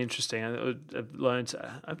really interesting. I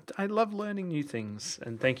love learning new things,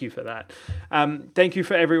 and thank you for that. Thank you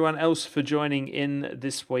for everyone else for joining in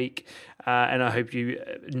this week, and I hope you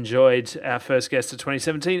enjoyed our first guest of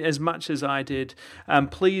 2017 as much as I did.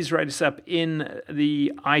 Please rate us up in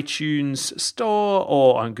the iTunes store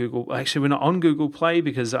or on Google. Actually, we're not on Google Play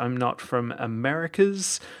because I'm not from Americas.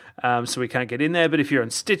 So we can't get in there. But if you're on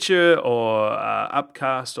Stitcher or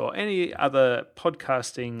Upcast or any other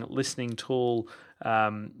podcasting listening tool,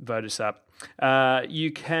 vote us up.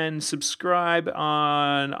 You can subscribe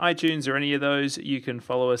on iTunes or any of those. You can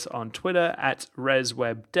follow us on Twitter at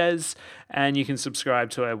ResWebDes, and you can subscribe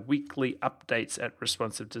to our weekly updates at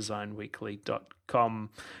responsivedesignweekly.com.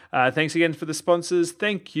 Thanks again for the sponsors.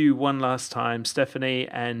 Thank you one last time, Stephanie,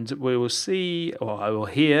 and we will see, or I will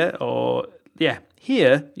hear,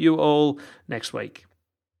 hear you all next week.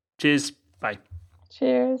 Cheers. Bye.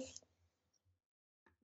 Cheers.